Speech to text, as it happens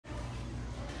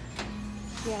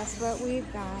Guess what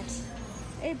we've got?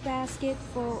 A basket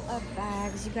full of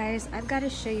bags. You guys, I've got to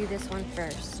show you this one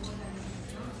first.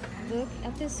 Look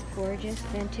at this gorgeous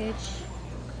vintage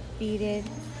beaded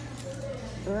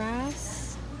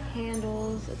brass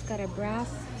handles. It's got a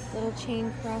brass little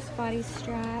chain crossbody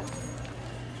strap.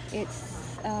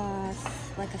 It's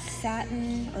like a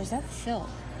satin, or is that silk?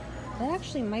 That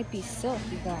actually might be silk,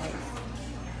 you guys.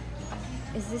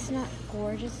 Is this not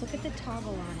gorgeous? Look at the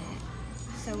toggle on it.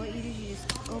 So what you do is you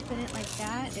just open it like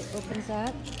that. It opens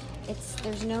up.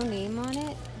 There's no name on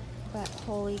it, but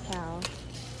holy cow.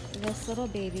 This little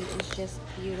baby is just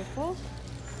beautiful,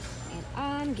 and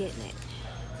I'm getting it.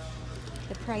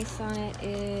 The price on it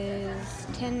is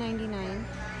 $10.99.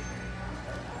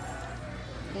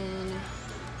 Then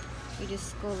you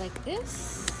just go like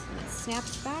this, and it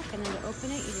snaps back, and then to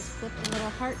open it, you just flip the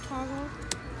little heart toggle.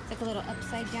 It's like a little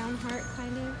upside down heart,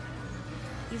 kind of.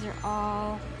 These are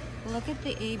all, look at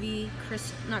the AB,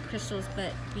 not crystals,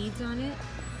 but beads on it.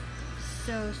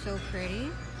 So, so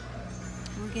pretty.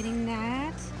 We're getting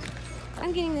that.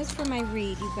 I'm getting this for my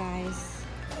Reed, you guys.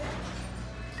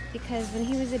 Because when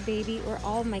he was a baby, or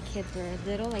all of my kids were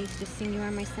little, I used to sing You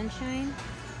Are My Sunshine.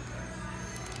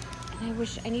 And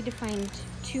I need to find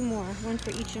 2 more, one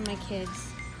for each of my kids.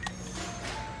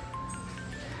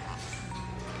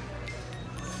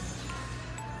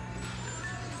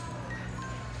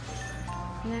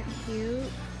 Isn't that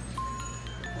cute?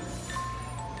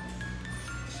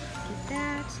 Get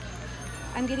that.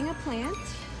 I'm getting a plant,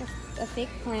 a fake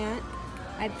plant.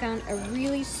 I found a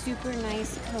really super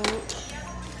nice Coach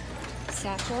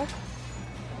satchel.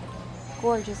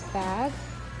 Gorgeous bag.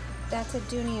 That's a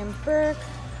Dooney and Burke.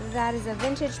 That is a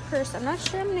vintage purse. I'm not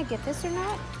sure I'm gonna get this or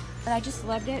not, but I just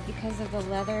loved it because of the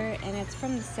leather, and it's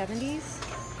from the 70s.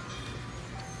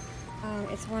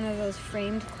 It's one of those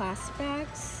framed clasp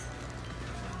bags.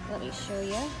 Let me show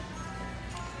you.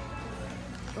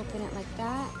 Open it like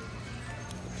that.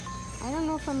 I don't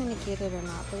know if I'm gonna get it or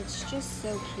not, but it's just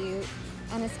so cute.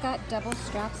 And it's got double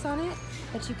straps on it,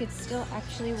 but you could still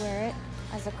actually wear it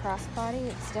as a crossbody.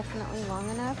 It's definitely long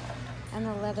enough, and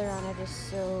the leather on it is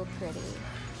so pretty.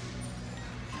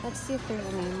 Let's see if there's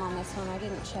a name on this one. I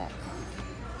didn't check.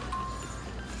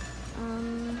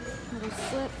 Little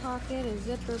slip pocket, a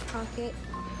zipper pocket,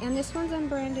 and this one's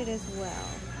unbranded as well.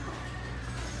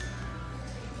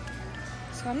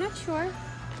 So I'm not sure,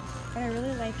 but I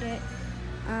really like it.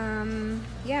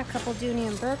 Yeah, a couple Dooney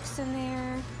and Burkes in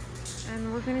there,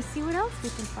 and we're gonna see what else we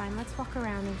can find. Let's walk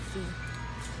around and see.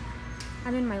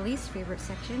 I'm in my least favorite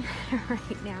section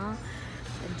right now,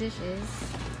 the dishes,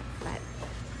 but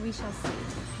we shall see.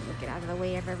 We'll get out of the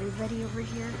way of everybody over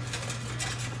here.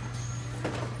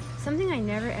 Something I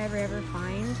never ever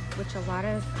find, which a lot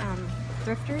of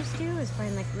thrifters do, is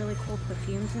find like really cool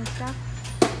perfumes and stuff.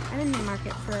 I'm in the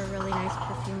market for a really nice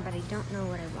perfume, but I don't know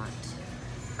what I want.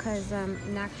 Because I'm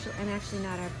actually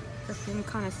not a perfume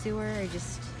connoisseur. I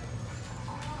just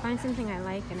find something I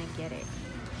like and I get it.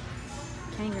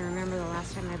 Can't even remember the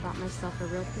last time I bought myself a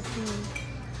real perfume.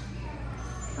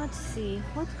 Let's see,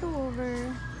 let's go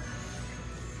over.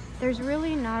 There's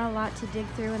really not a lot to dig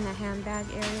through in the handbag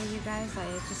area, you guys.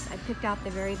 I picked out the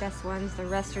very best ones. The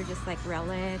rest are just like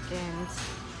relic and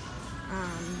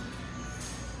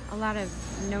a lot of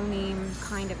no-name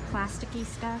kind of plasticky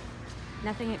stuff.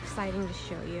 Nothing exciting to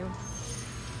show you.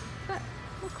 But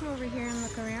we'll come over here and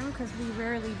look around because we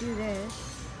rarely do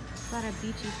this. A lot of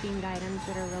beachy themed items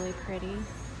that are really pretty.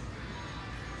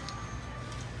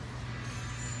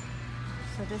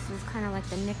 So this is kind of like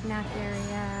the knick-knack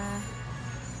area.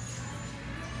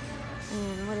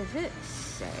 And what does it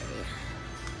say?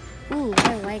 Ooh,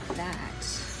 I like that.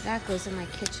 That goes in my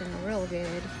kitchen real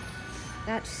good.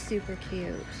 That's super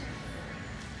cute.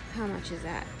 How much is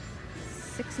that?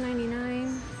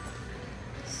 $6.99.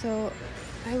 So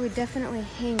I would definitely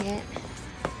hang it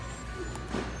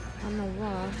on the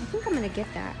wall. I think I'm gonna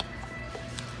get that.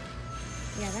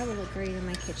 Yeah, that would look great in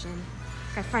my kitchen.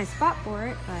 Gotta find a spot for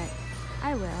it, but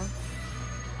I will.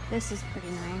 This is pretty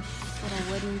nice. Little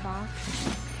wooden box.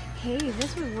 Hey,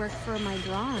 this would work for my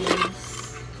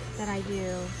drawings that I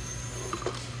do.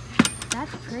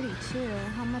 That's pretty too.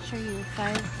 How much are you?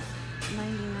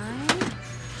 $5.99.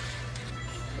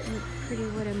 Pretty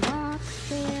wooden box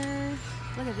there.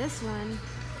 Look at this one.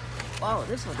 Whoa,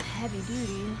 this one's heavy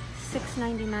duty.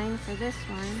 $6.99 for this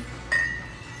one.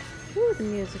 Ooh, the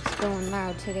music's going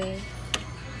loud today.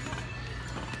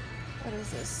 What is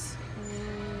this?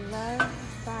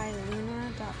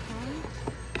 Lovebyluna.com.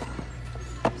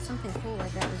 Something cool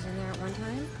like that was in there at one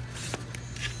time.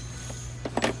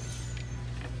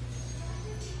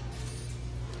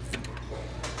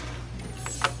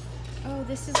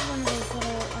 this is one of those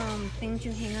little things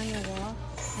you hang on your wall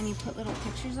and you put little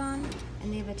pictures on,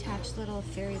 and they've attached little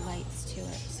fairy lights to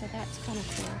it. So that's kind of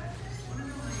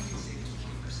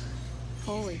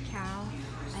cool. Holy cow.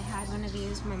 I had one of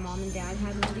these. My mom and dad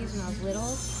had one of these when I was little,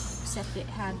 except it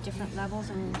had different levels,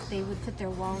 and they would put their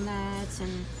walnuts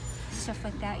and stuff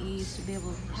like that. You used to be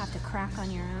able to have to crack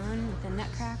on your own with a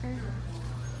nutcracker.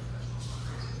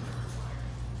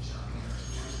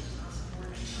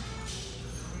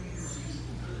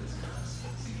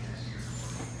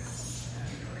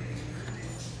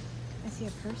 I see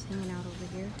a purse hanging out over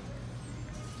here.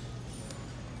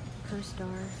 Purse star.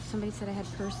 Somebody said I had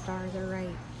purse star. They're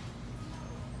right.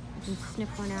 I can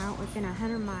sniff one out within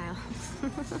 100 miles.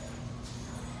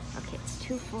 Okay, it's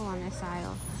too full on this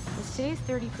aisle. Today's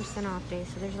 30% off day,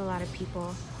 so there's a lot of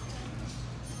people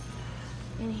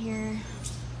in here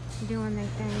doing their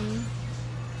thing.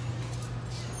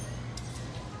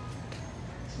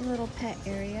 A little pet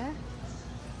area.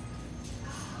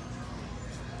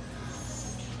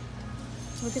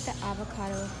 Look at the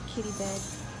avocado kitty bed.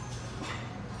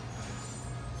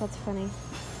 That's funny.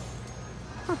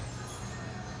 Huh.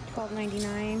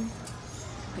 $12.99.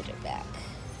 Put it back.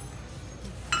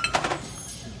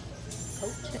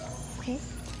 Okay.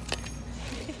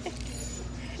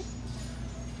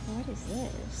 What is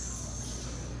this?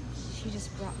 She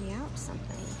just brought me out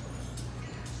something.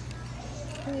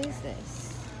 Who is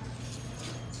this?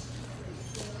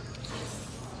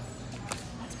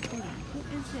 That's pretty. Who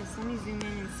is this? Let me zoom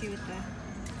in and see what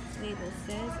the label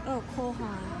says. Oh, Cole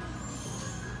Haan.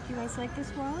 Do you guys like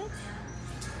this wallet?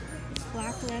 It's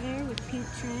black leather with pink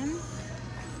trim.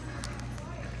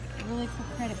 Really cool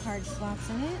credit card slots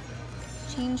in it.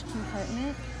 Change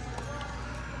compartment.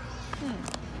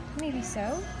 Maybe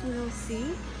so. We'll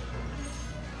see.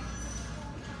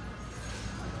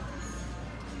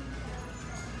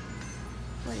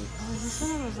 What is, oh, is this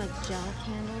one of those like gel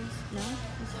candles? No?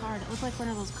 It's hard. It looks like one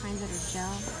of those kinds that are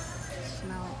gel.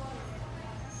 Smell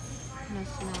it. No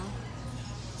smell.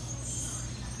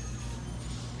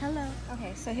 Hello.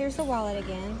 Okay, so here's the wallet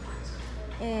again.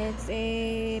 It's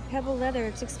a pebble leather.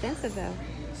 It's expensive though.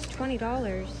 It's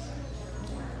 $20.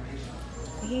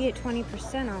 You get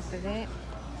 20% off of it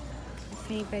if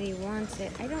anybody wants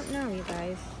it. I don't know, you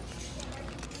guys.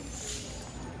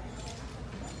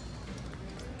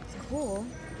 It's cool.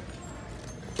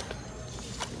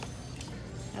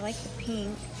 I like the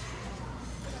pink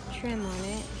trim on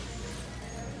it.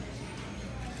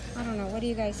 I don't know. What do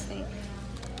you guys think?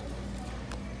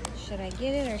 Should I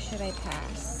get it or should I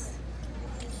pass?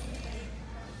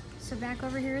 So back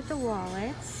over here at the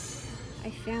wallets,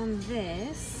 I found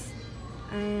this.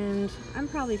 And I'm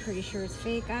probably pretty sure it's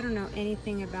fake. I don't know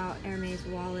anything about Hermes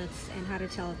wallets and how to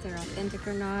tell if they're authentic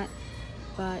or not.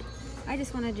 But I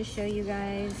just wanted to show you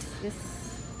guys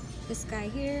this guy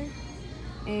here.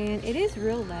 And it is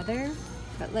real leather,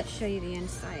 but let's show you the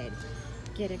inside.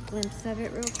 Get a glimpse of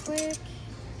it real quick.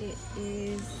 It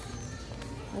is,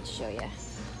 let's show you,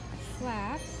 a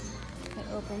flap that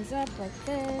opens up like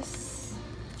this.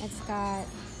 It's got,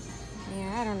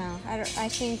 yeah, I don't know. I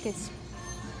think it's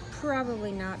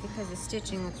probably not because the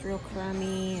stitching looks real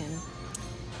crummy, and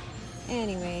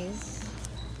anyways,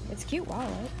 it's a cute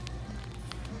wallet.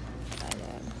 But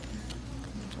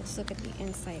let's look at the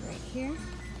inside right here.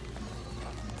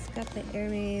 It's got the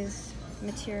Hermes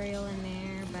material in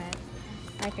there, but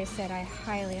like I said, I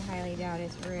highly, highly doubt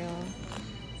it's real.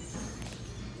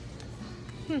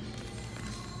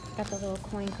 Got the little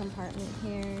coin compartment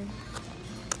here.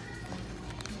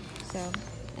 So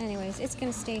anyways, it's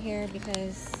gonna stay here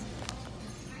because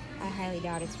I highly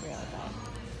doubt it's real, but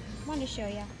I wanted to show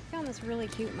you. I found this really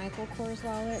cute Michael Kors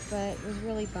wallet, but was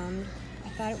really bummed. I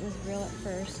thought it was real at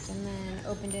first, and then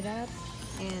opened it up,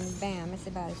 and bam, it's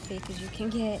about as fake as you can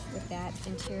get with that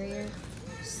interior.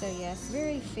 So yes,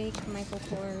 very fake Michael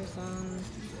Kors.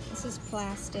 This is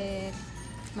plastic.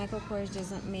 Michael Kors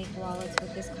doesn't make wallets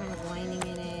with this kind of lining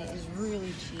in it. It's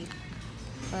really cheap,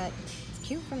 but it's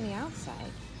cute from the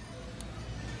outside.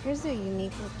 Here's a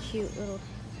unique, cute little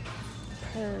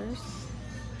purse,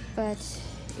 but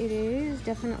it is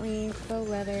definitely faux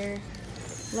leather.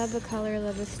 Love the color,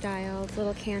 love the style. It's a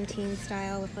little canteen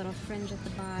style with little fringe at the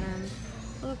bottom,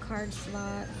 little card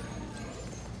slot.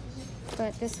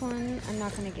 But this one I'm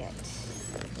not gonna get.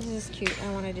 This is cute.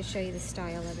 I wanted to show you the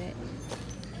style of it.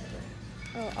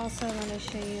 Oh, also I wanted to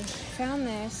show you, found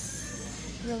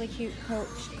this really cute Coach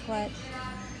clutch,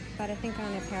 but I think I'm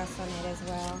gonna pass on it as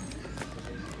well.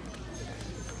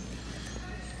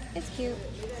 It's cute.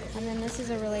 And then this is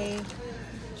a really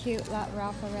cute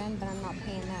Ralph Lauren, but I'm not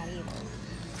paying that either.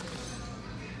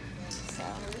 So,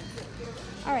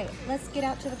 all right, let's get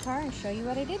out to the car and show you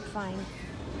what I did find.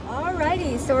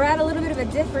 Alrighty, so we're at a little bit of a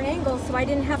different angle, so I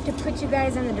didn't have to put you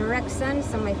guys in the direct sun,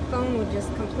 so my phone would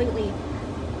just completely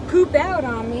poop out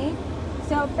on me.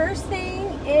 So first thing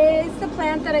is the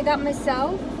plant that I got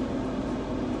myself.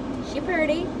 She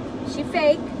pretty, she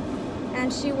fake,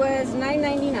 and she was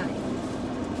 $9.99.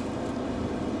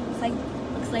 It's like,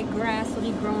 looks like grass will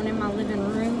be growing in my living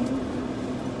room.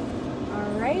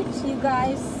 Alright, you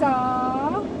guys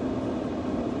saw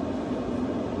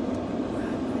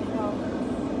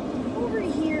over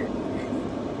here.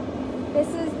 This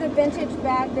is the vintage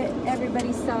bag that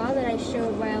everybody saw that I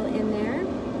showed while in there.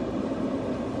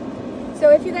 So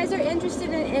if you guys are interested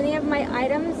in any of my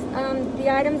items, the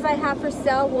items I have for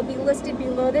sale will be listed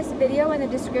below this video in the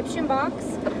description box.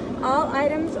 All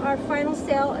items are final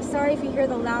sale. Sorry if you hear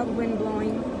the loud wind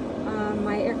blowing.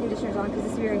 My air conditioner's on because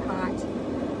it's very hot.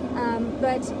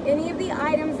 But any of the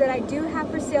items that I do have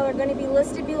for sale are going to be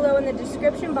listed below in the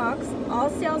description box. All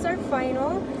sales are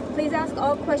final. Please ask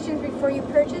all questions before you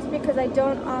purchase because I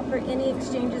don't offer any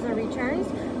exchanges or returns.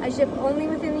 I ship only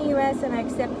within the US and I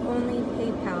accept only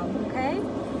PayPal, okay?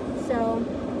 So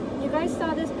you guys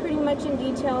saw this pretty much in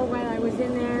detail while I was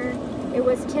in there. It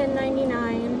was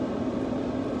 $10.99.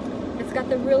 It's got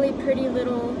the really pretty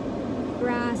little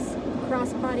brass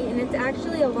crossbody, and it's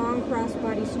actually a long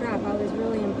crossbody strap. I was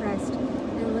really impressed.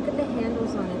 And look at the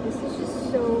handles on it. This is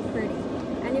just so pretty.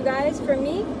 And you guys, for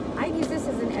me, I use this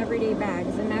as an everyday bag.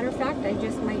 As a matter of fact, I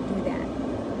just might do that.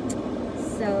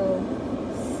 So,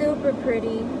 super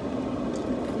pretty.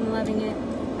 I'm loving it.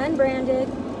 Unbranded,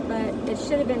 but it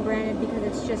should have been branded because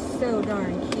it's just so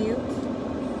darn cute.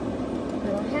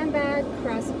 Little handbag,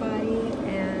 crossbody,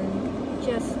 and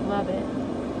just love it.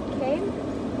 Okay.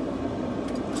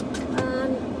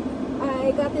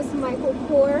 I got this Michael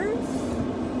Kors.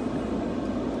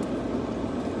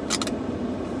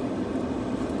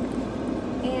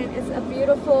 And it's a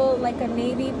beautiful, like a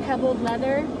navy pebbled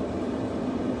leather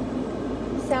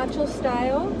satchel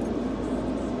style.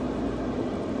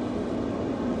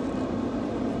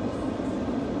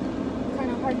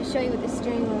 Kind of hard to show you with the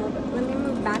steering wheel, but let me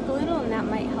move back a little and that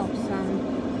might help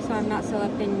some, so I'm not so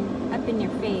up in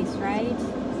your face, right?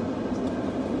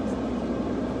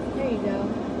 There you go.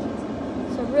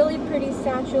 So really pretty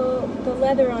satchel. The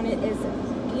leather on it is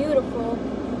beautiful,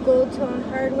 gold tone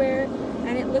hardware,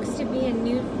 and it looks to be in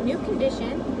new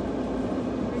condition.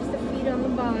 There's the feet on the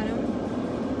bottom.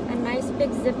 A nice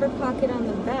big zipper pocket on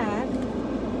the back.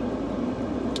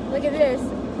 Look at this.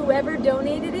 Whoever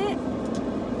donated it,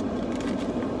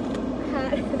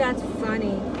 that's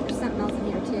funny. There's something else in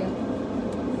here too.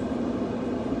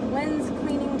 Lens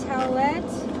cleaning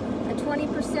towelette. A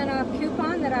 20% off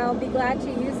coupon that I'll be glad to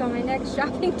use on my next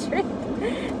shopping trip.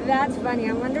 That's funny.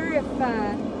 I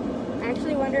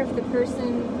actually wonder if the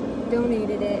person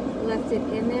donated it left it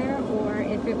in there or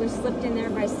if it was slipped in there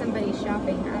by somebody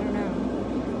shopping. I don't know.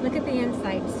 Look at the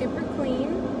inside. Super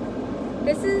clean.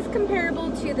 This is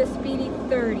comparable to the Speedy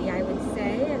 30, I would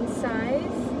say, in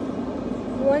size.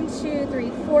 1, 2, 3,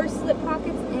 4 slip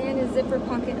pockets and a zipper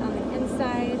pocket on the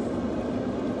inside.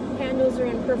 Handles are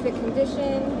in perfect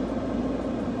condition.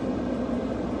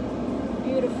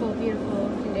 Beautiful, beautiful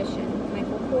condition.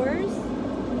 Michael Kors.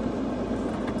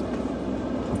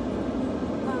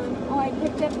 Oh, I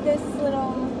picked up this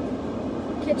little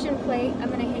kitchen plate. I'm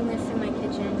going to hang this in my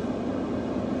kitchen.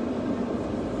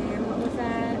 And what was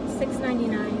that?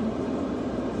 $6.99.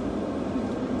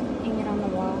 Hang it on the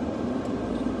wall.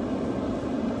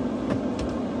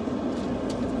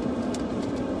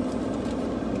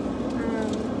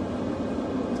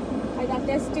 I got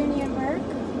this Dooney & Bourke.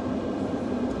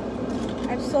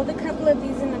 I've sold a couple of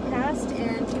these in the past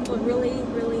and people really,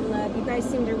 really love. You guys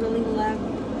seem to really love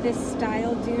this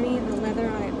style Dooney, the leather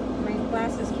on it. My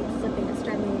glasses keep slipping, it's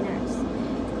driving me nuts.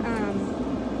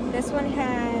 This one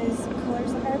has, what color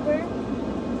is the hardware?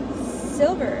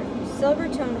 Silver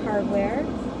tone hardware.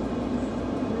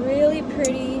 Really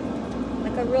pretty,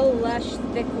 like a real lush,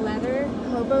 thick leather,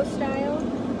 hobo style.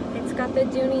 It's got the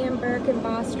Dooney & Bourke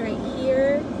embossed right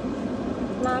here.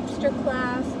 Lobster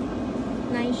clasp.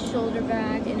 Nice shoulder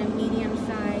bag in a medium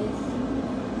size,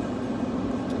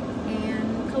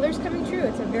 and color's coming true.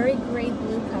 It's a very gray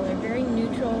blue color, very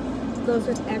neutral, goes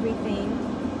with everything.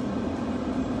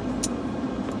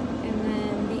 And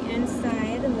then the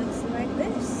inside looks like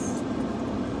this.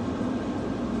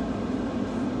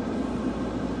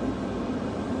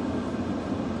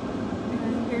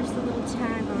 And here's the little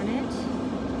tag on it,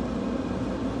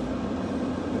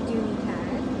 the Dooney tag.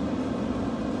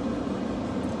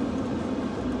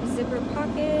 Zipper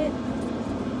pocket,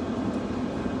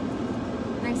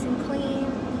 nice and clean,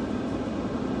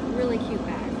 really cute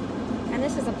bag. And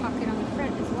this is a pocket on the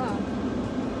front as well.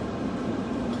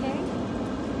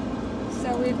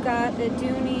 we've got the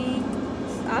Dooney,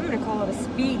 I'm going to call it a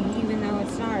Speedy, even though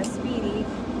it's not a Speedy,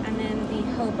 and then the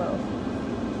Hobo.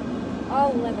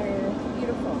 All leather,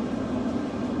 beautiful.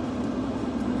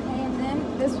 Okay, and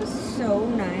then this was so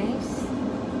nice.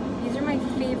 These are my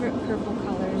favorite purple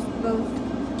colors, both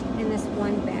in this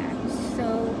one bag.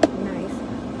 So nice.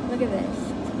 Look at this,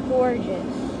 it's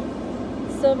gorgeous.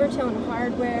 Silver tone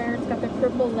hardware, it's got the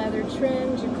purple leather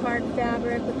trim, jacquard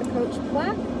fabric with the coach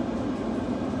plaque.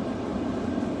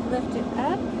 Lift it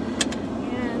up,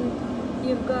 and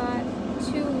you've got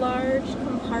 2 large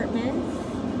compartments,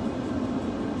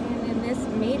 and in this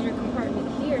major compartment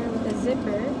here with a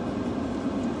zipper,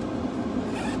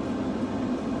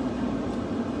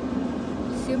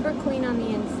 super clean on the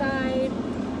inside,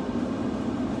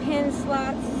 pin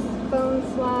slots, phone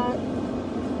slots,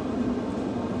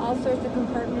 all sorts of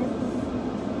compartments.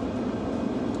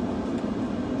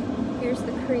 Here's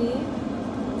the cream.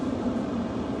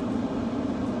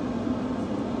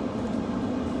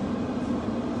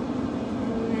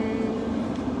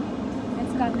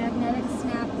 Got magnetic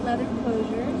snap leather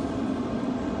closures.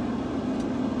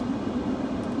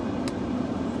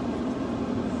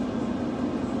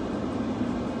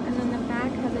 And then the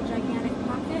back has a gigantic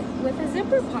pocket with a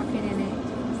zipper pocket in it.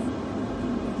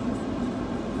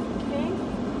 Okay.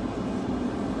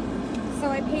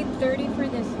 So I paid $30 for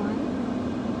this one.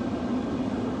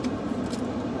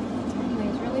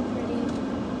 Anyways, really pretty.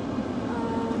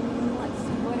 Let's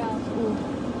see, what else? Ooh.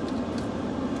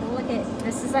 Look at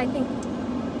this is, I think,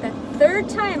 the 3rd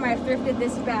time I've thrifted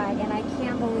this bag, and I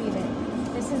can't believe it.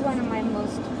 This is one of my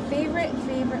most favorite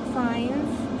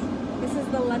finds. This is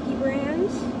the Lucky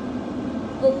brand.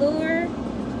 Velour.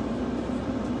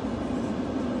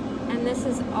 And this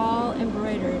is all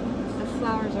embroidered. The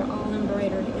flowers are all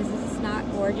embroidered. Is this not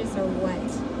gorgeous or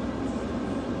what?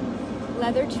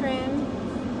 Leather trim,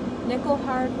 nickel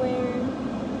hardware.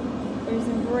 There's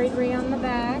embroidery on the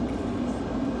back.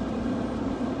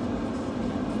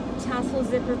 Tassel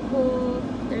zipper pull,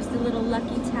 there's the little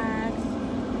Lucky tag,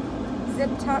 zip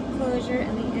top closure,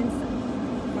 and the inside.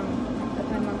 Oh, I put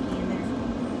my monkey in there.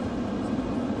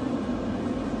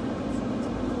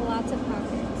 Lots of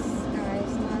pockets,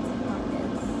 guys, lots of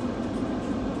pockets.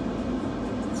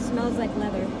 It smells like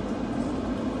leather.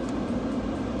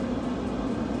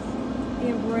 The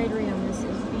embroidery on this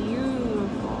is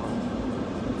beautiful.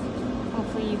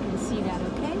 Hopefully you can see that,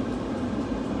 okay?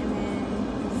 And then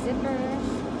the zipper.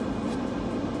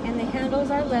 And the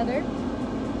handles are leather,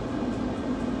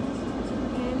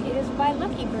 and it is by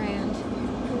Lucky brand.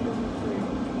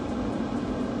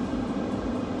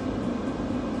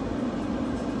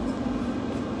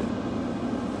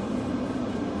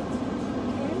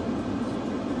 Okay.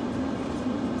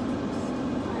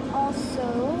 I also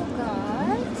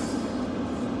got,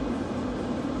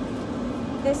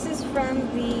 this is from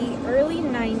the early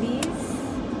 90s.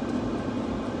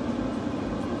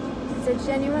 It's a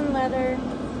genuine leather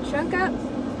trunk up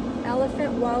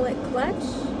elephant wallet clutch,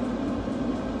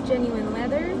 genuine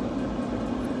leather.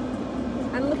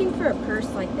 I'm looking for a purse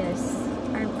like this.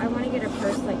 I want to get a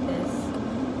purse like this.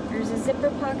 There's a zipper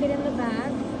pocket in the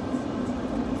back.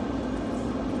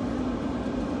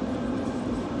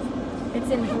 It's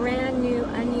in brand new,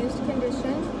 unused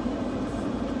condition.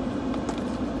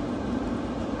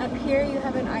 Up here you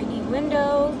have an ID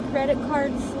window, credit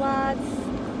card slots,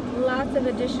 lots of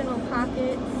additional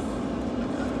pockets.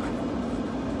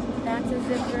 That's a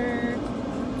zipper.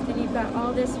 Then you've got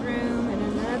all this room and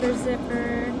another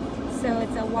zipper. So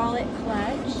it's a wallet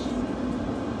clutch.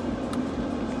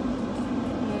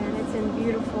 And it's in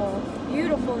beautiful,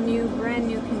 beautiful new, brand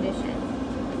new condition.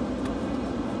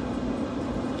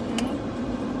 Okay.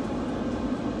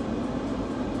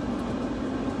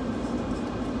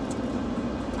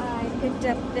 I picked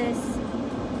up this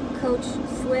Coach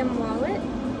Slim wallet.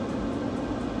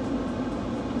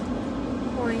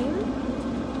 Coin.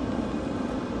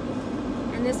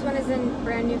 And this one is in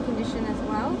brand new condition as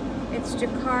well. It's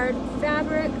jacquard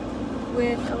fabric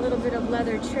with a little bit of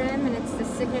leather trim, and it's the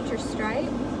signature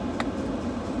stripe.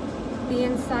 The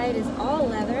inside is all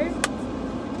leather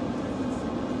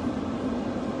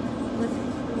with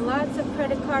lots of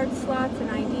credit card slots, an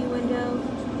ID window,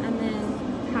 and then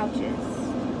pouches.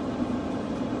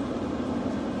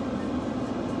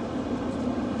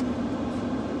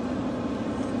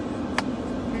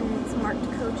 And it's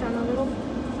marked Coach on a little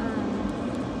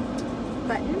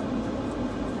button.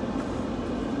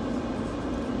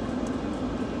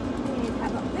 And how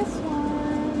about this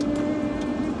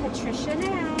one? Patricia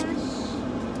Nash.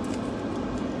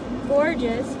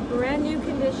 Gorgeous, brand new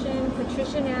condition,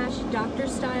 Patricia Nash doctor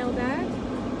style bag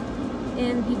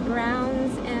in the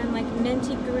browns and like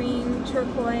minty green,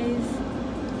 turquoise,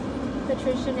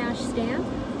 Patricia Nash stamp.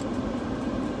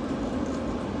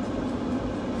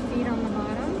 Feet on the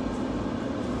bottom.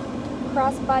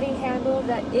 Crossbody handle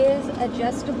that is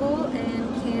adjustable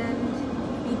and can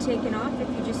be taken off if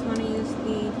you just want to use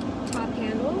the top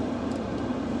handle.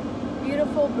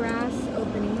 Beautiful brass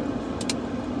opening.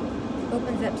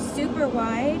 Opens up super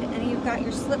wide, and you've got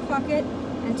your slip pocket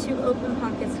and 2 open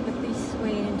pockets with the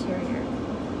suede interior.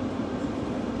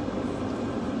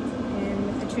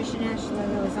 And the Patricia Nash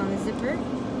logo is on the zipper.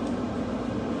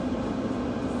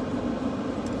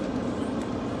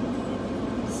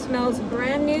 Smells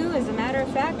brand new. As a matter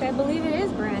of fact, I believe it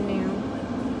is brand new.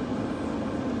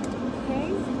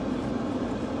 Okay.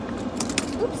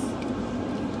 Oops.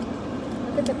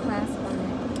 Look at the clasp on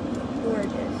it.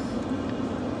 Gorgeous.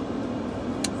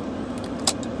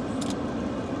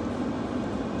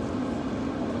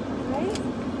 Right?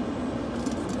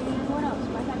 And what else?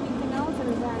 Do I have anything else, or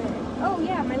is that it? Oh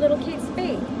yeah, my little Kate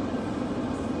Spade.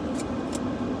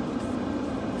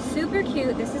 Super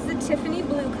cute. This is the Tiffany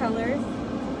blue color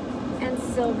and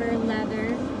silver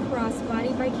leather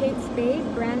crossbody by Kate Spade,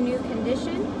 brand new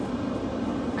condition,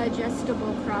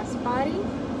 adjustable crossbody,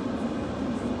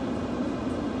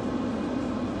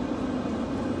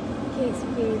 Kate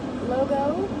Spade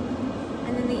logo,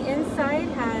 and then the inside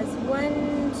has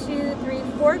 1, 2, 3,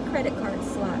 4 credit card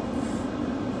slots.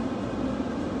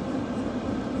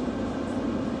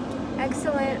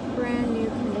 Excellent brand new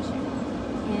condition,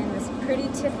 and this pretty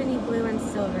Tiffany blue and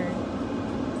silver.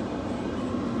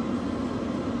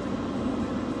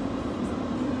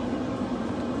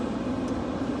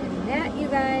 That, you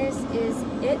guys, is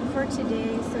it for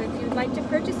today. So if you'd like to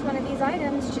purchase one of these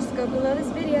items, just go below this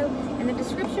video in the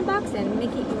description box and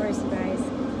make it yours, you guys.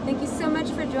 Thank you so much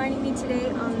for joining me today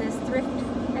on this thrift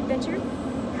adventure.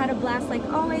 Had a blast like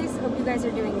always. Hope you guys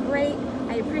are doing great.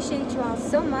 I appreciate you all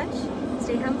so much.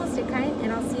 Stay humble, stay kind,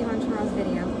 and I'll see you on tomorrow's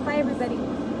video. Bye, everybody.